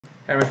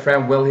Hey my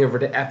friend Will here over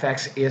to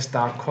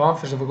FXAce.com.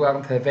 First of all,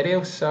 welcome to the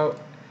video. So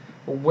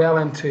we're well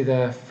into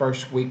the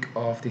first week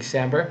of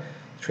December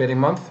trading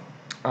month.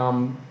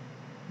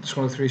 Just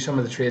going through some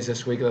of the trades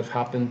this week that have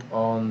happened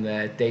on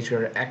the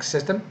DayTraderX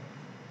system.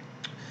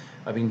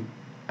 I've been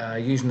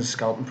using the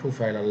scalping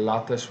profile a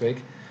lot this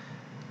week,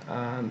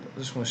 and I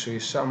just want to show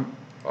you some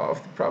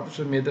of the profits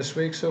we've made this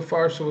week so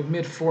far. So we've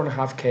made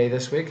 4.5k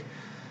this week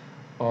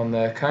on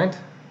the account.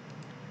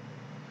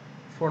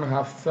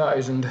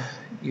 $4,500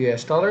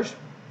 US,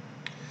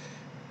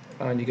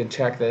 and you can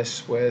check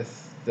this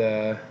with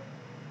the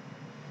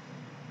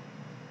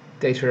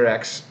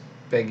DayTraderX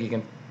big. You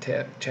can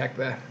check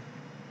the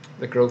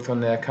growth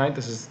on the account.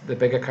 This is the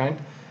big account,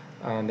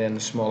 and then the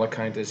small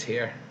account is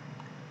here.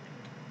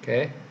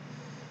 Okay,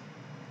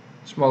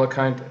 small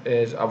account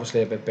is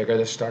obviously a bit bigger.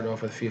 This started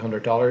off with a few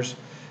 $100s,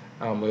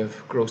 and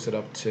we've grossed it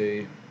up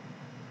to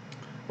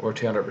over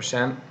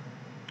 200%.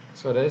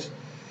 So it is.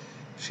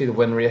 See the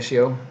win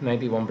ratio,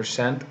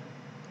 91%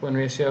 win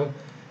ratio.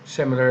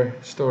 Similar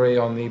story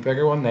on the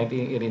bigger one,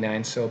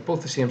 90-89. So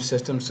both the same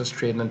systems, just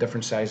trading in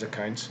different size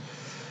accounts.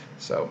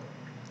 So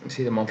you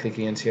see the monthly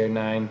gains here,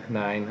 9,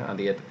 9,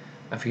 and 8.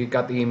 If you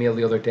got the email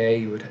the other day,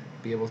 you would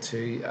be able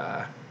to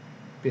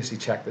basically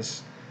check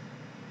this.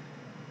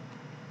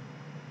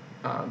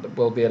 There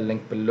will be a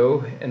link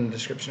below in the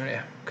description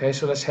area. Okay,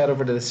 so let's head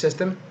over to the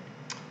system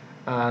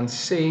and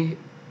see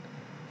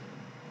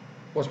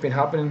what's been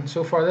happening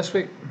so far this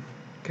week.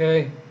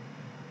 Okay,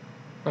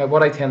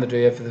 what I tend to do,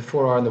 if the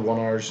 4 hour and the 1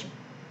 hour's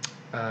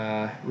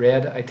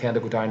red, I tend to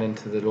go down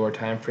into the lower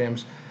time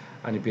frames,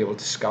 and you'll be able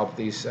to scalp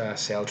these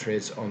sell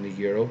trades on the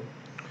euro.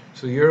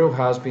 So the euro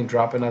has been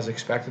dropping as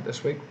expected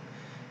this week.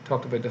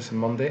 Talked about this on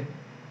Monday.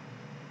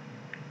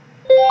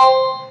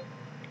 Let's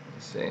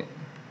see.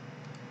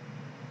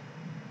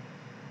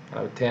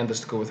 I would tend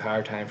just to go with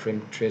higher time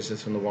frame trades,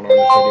 this on the 1 hour and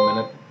the 30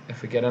 minute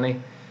if we get any.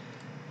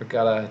 We've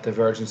got a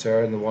divergence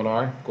there in the 1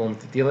 hour, going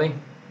with the daily.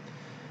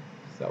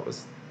 That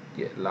was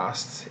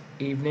last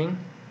evening.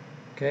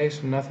 Okay,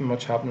 so nothing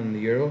much happening in the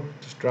euro,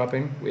 just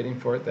dropping, waiting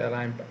for it, the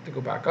line to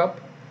go back up.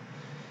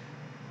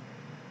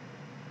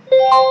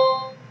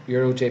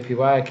 Euro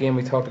JPY, again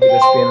we talked about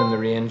this being in the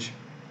range,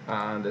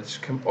 and it's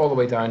come all the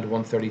way down to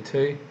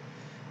 132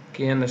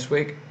 again this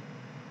week.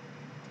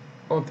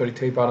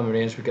 132 bottom of the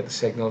range. We get the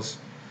signals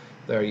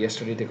there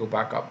yesterday to go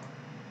back up.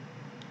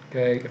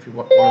 Okay, if you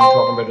want, what I'm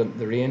talking about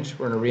the range,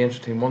 we're in a range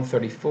between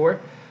 134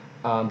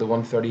 and the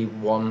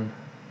 131.5,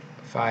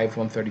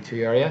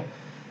 132 area.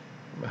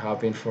 We have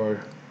been for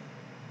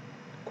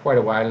quite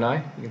a while now.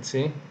 You can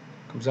see it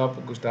comes up,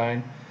 it goes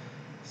down,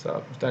 so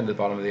it comes down to the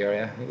bottom of the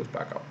area and it goes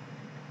back up.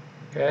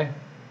 Okay,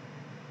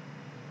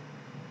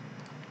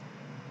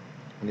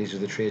 and these are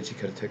the trades you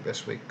could have took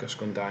this week, just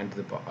going down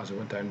to the as it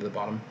went down to the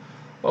bottom,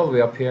 all the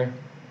way up here.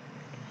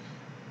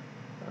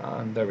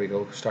 And there we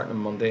go, starting on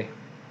Monday.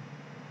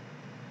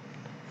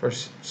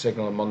 First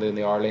signal on Monday in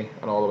the hourly,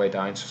 and all the way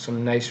down. So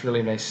some nice,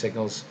 really nice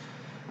signals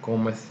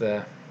going with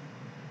the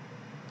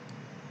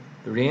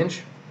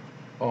range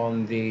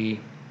on the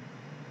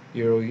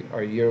euro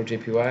or euro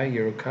JPY,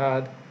 euro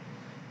CAD.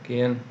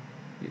 Again,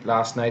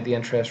 last night the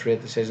interest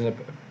rate decision, a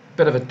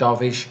bit of a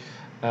dovish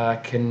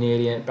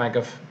Canadian Bank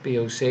of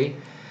BOC,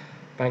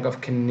 Bank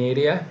of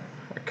Canada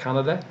or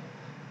Canada,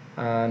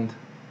 and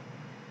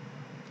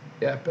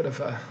yeah, a bit of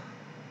a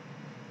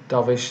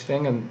dovish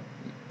thing. And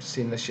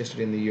seen this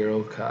yesterday in the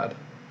euro CAD,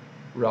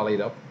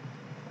 rallied up,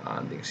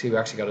 and you can see we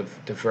actually got a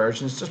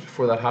divergence. Just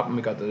before that happened,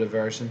 we got the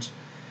divergence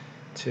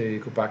to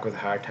go back with a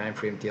higher time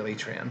frame daily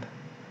trend.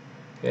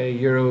 Okay,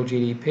 euro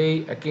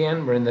GDP,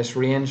 again we're in this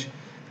range.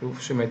 If we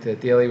zoom out to the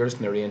daily, we're just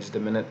in the range at the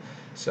minute.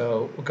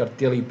 So we got a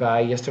daily buy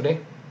yesterday,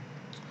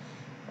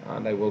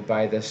 and I will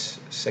buy this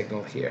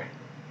signal here.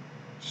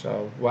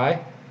 So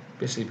why?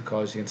 Basically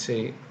because you can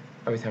see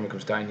every time it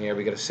comes down here,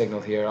 we get a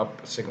signal here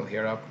up, a signal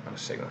here up, and a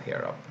signal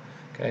here up.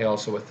 Okay,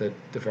 also with the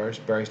various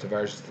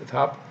divergence at the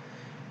top.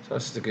 So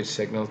this is a good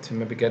signal to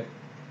maybe get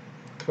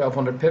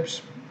 1200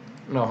 pips,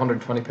 no,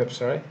 120 pips,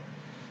 sorry.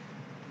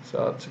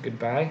 So it's a good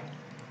buy.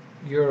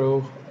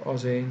 Euro,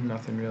 Aussie,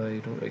 nothing really,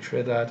 don't really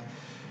trade that.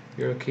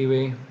 Euro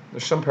Kiwi,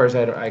 there's some pairs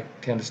I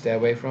tend to stay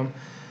away from.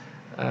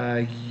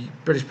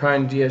 British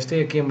Pound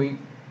USD, again we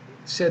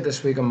said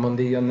this week on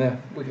Monday on the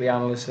weekly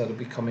analyst that it'll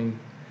be coming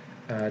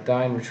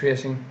down,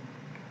 retracing,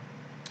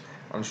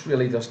 and it's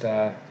really just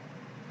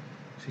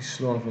see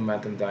slowing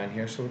momentum down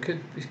here. So we could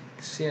be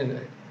seeing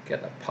it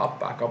get a pop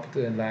back up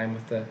to in line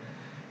with the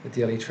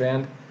daily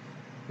trend.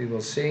 We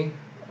will see,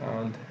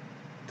 and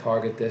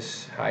target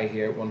this high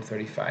here,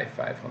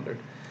 135,500.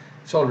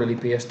 It's all really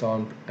based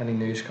on any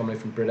news coming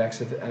from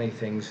BritX, if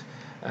anything's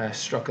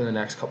struck in the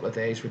next couple of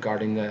days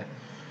regarding the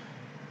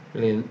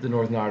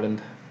Northern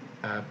Ireland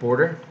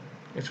border,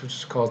 which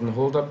is causing the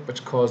hold up,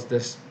 which caused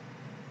this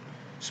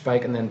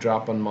spike and then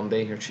drop on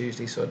Monday or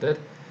Tuesday. So it did.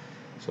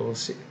 So we'll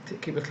see,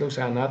 keep a close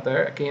eye on that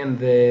there. Again,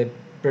 the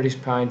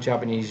British Pound,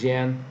 Japanese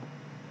Yen.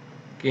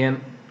 Again,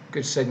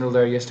 good signal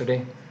there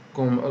yesterday,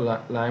 going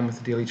line with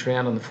the daily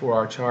trend on the 4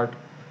 hour chart,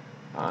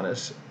 and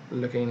it's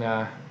looking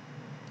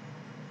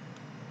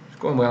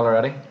Going well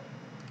already.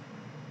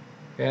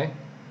 Okay.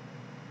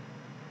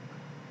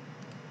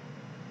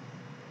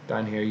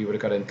 Down here you would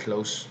have got in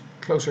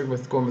closer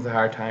with going with the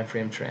higher time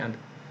frame trend.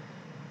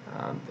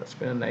 And that's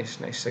been a nice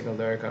signal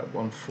there. Got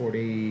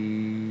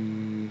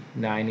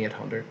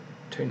 149,800.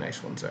 Two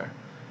nice ones there.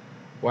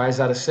 Why is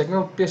that a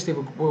signal?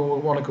 Basically, we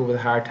want to go with a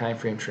higher time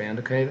frame trend.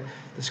 Okay,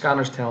 the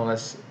scanner's telling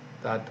us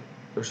that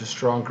there's a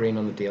strong green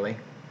on the daily.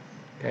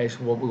 Okay, so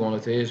what we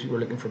want to do is we're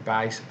looking for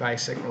buy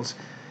signals,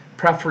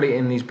 preferably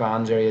in these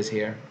bands areas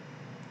here.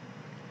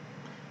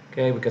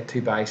 Okay, we've got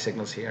two buy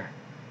signals here,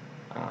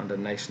 and a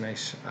nice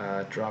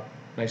drop,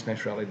 nice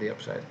rally to the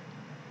upside.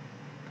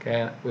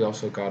 Okay, we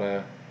also got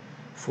a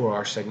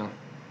 4-hour signal.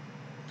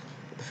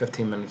 The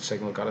 15-minute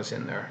signal got us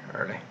in there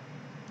early.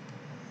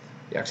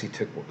 We actually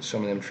took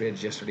some of them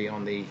trades yesterday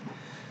on the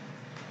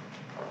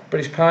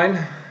British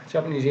pound,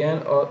 Japanese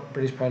yen,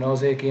 British pound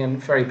Aussie. Again,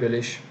 very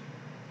bullish.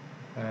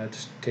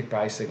 Just take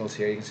buy signals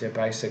here. You can see a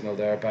buy signal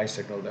there, buy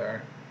signal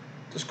there.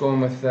 Just going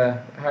with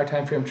a higher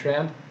time frame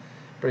trend.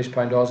 British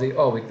pound Aussie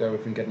all week there.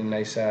 We've been getting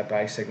nice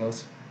buy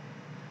signals.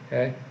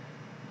 Okay,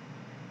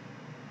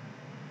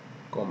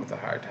 going with the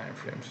higher time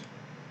frames.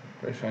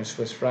 British pound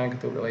Swiss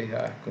franc. Don't really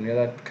go near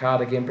that.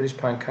 CAD again. British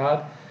pound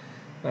CAD.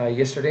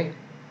 Yesterday,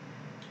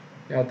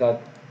 we had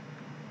that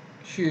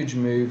huge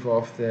move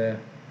off the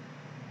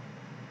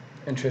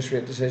interest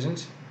rate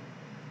decisions.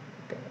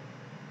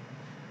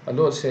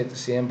 Although it said the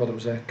same, but it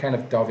was a kind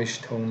of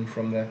dovish tone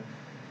from the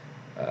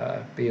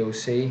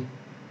BOC,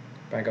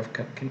 Bank of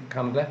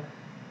Canada,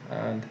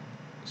 and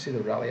see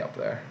the rally up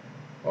there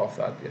off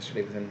that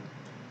yesterday within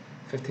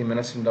 15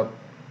 minutes, ended up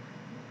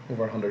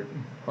over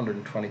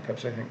 120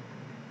 pips, I think.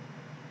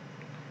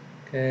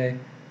 Okay,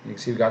 you can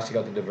see we've actually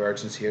got the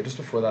divergence here just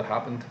before that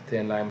happened to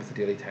in line with the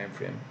daily time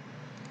frame.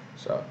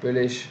 So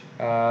bullish.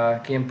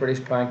 Again,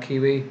 British pound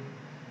Kiwi.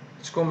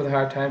 Just going with the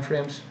higher time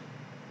frames.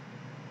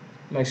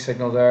 Nice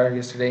signal there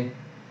yesterday.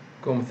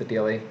 Going with the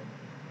daily.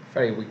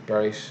 Very weak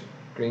bearish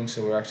green,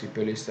 so we're actually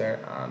bullish there,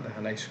 and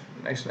a nice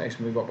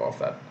move up off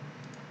that.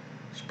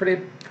 It's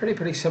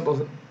pretty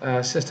simple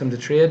system to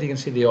trade. You can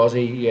see the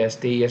Aussie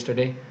USD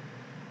yesterday.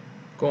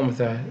 Going with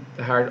the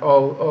hard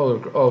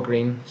all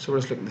green. So we're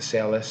just looking to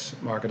sell this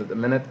market at the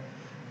minute.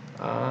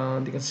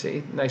 And you can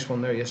see nice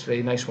one there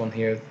yesterday. Nice one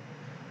here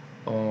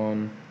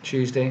on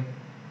Tuesday.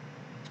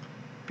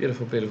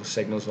 Beautiful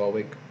signals all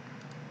week.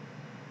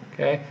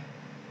 Okay.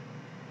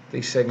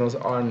 These signals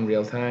are in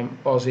real time.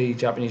 Aussie,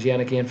 Japanese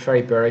yen again,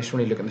 very bearish. We're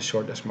only looking to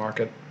short this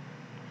market.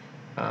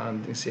 And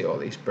you can see all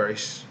these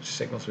bearish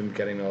signals we've been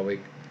getting all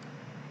week.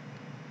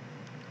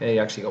 Yeah, you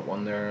actually got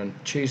one there on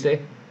Tuesday.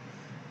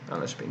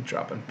 And it's been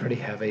dropping pretty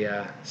heavy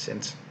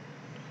since.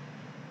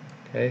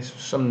 Okay, so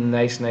some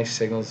nice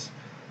signals.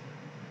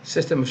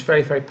 System is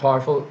very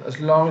powerful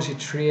as long as you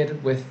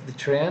trade with the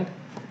trend.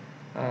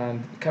 And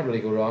you can't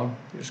really go wrong.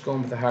 You're just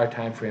going with the higher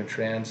time frame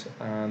trends.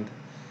 And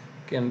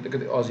again, look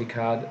at the Aussie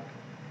CAD.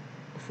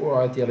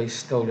 4-hour daily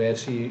still red,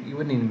 so you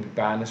wouldn't even be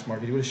buying this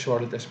market. You would have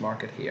shorted this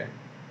market here.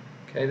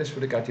 Okay, this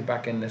would have got you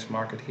back in this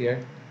market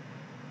here,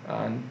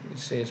 and you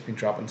see it's been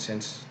dropping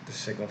since the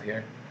signal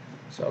here.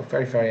 So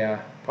very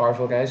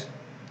powerful, guys.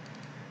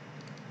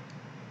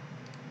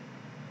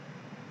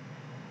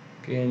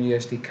 Again,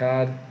 USD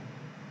CAD,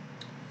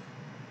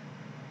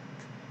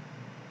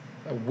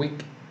 a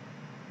weak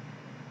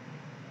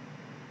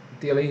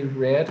daily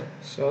red.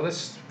 So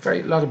this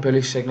lot of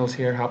bullish signals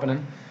here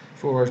happening.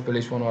 4 hours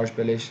bullish, 1 hour's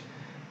bullish.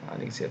 And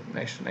you can see a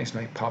nice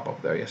pop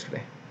up there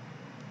yesterday.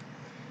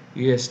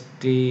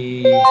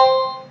 USD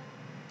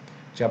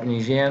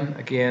Japanese yen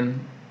again.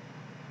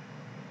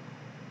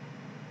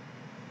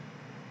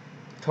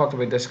 Talked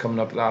about this coming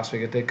up last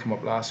week. It did come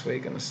up last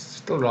week, and it's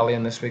still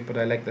rallying this week. But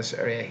I like this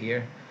area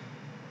here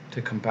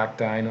to come back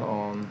down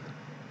on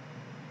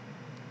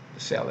the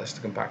sell this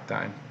to come back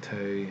down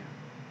to the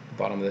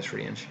bottom of this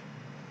range.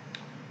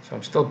 So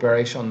I'm still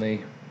bearish on the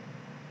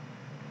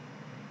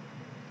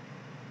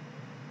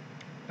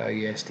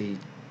USD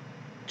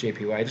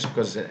JPY just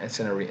because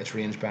it's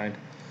range bound.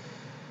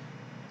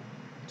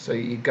 So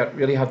you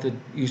really have to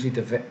usually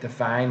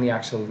define the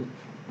actual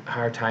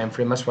higher time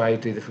frame. That's why I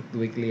do the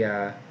weekly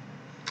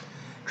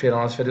trade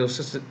analyst videos,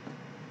 just to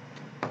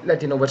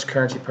let you know which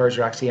currency pairs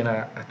are actually in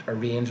a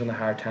range on the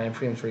higher time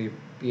frames, where you'll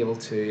be able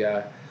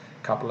to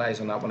capitalize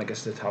on that when it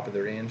gets to the top of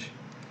the range.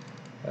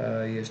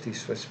 USD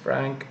Swiss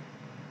franc.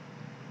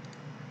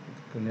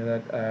 Go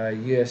near that.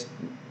 US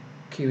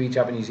Kiwi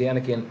Japanese yen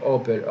again, all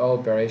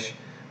bearish.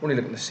 We're only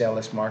looking to sell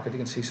this market. You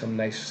can see some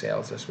nice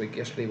sales this week.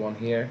 Yesterday one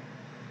here,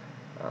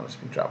 and it's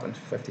been dropping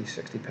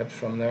 50-60 pips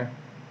from there.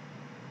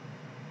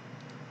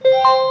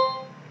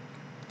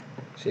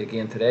 See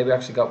again today we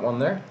actually got one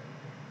there.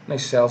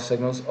 Nice sell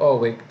signals all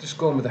week. Just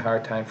going with the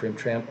higher time frame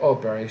trend, all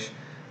bearish,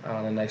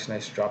 and a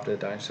nice drop to the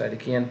downside.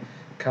 Again,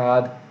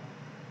 CAD,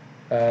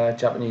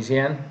 Japanese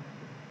yen.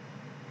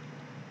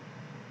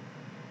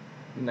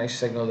 Nice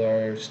signal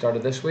there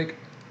started this week.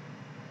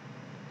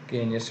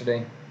 Again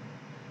yesterday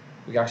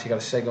we actually got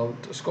a signal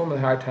just going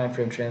with the higher time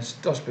frame trends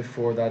just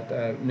before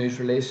that news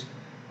release,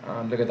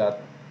 and look at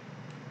that,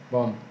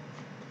 boom,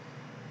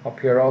 up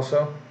here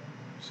also.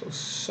 So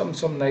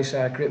some nice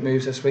great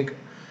moves this week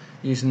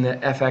using the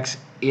FX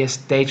Ace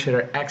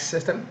DayTraderX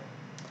system.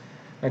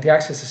 Now to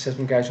access the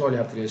system, guys, all you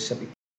have to do is simply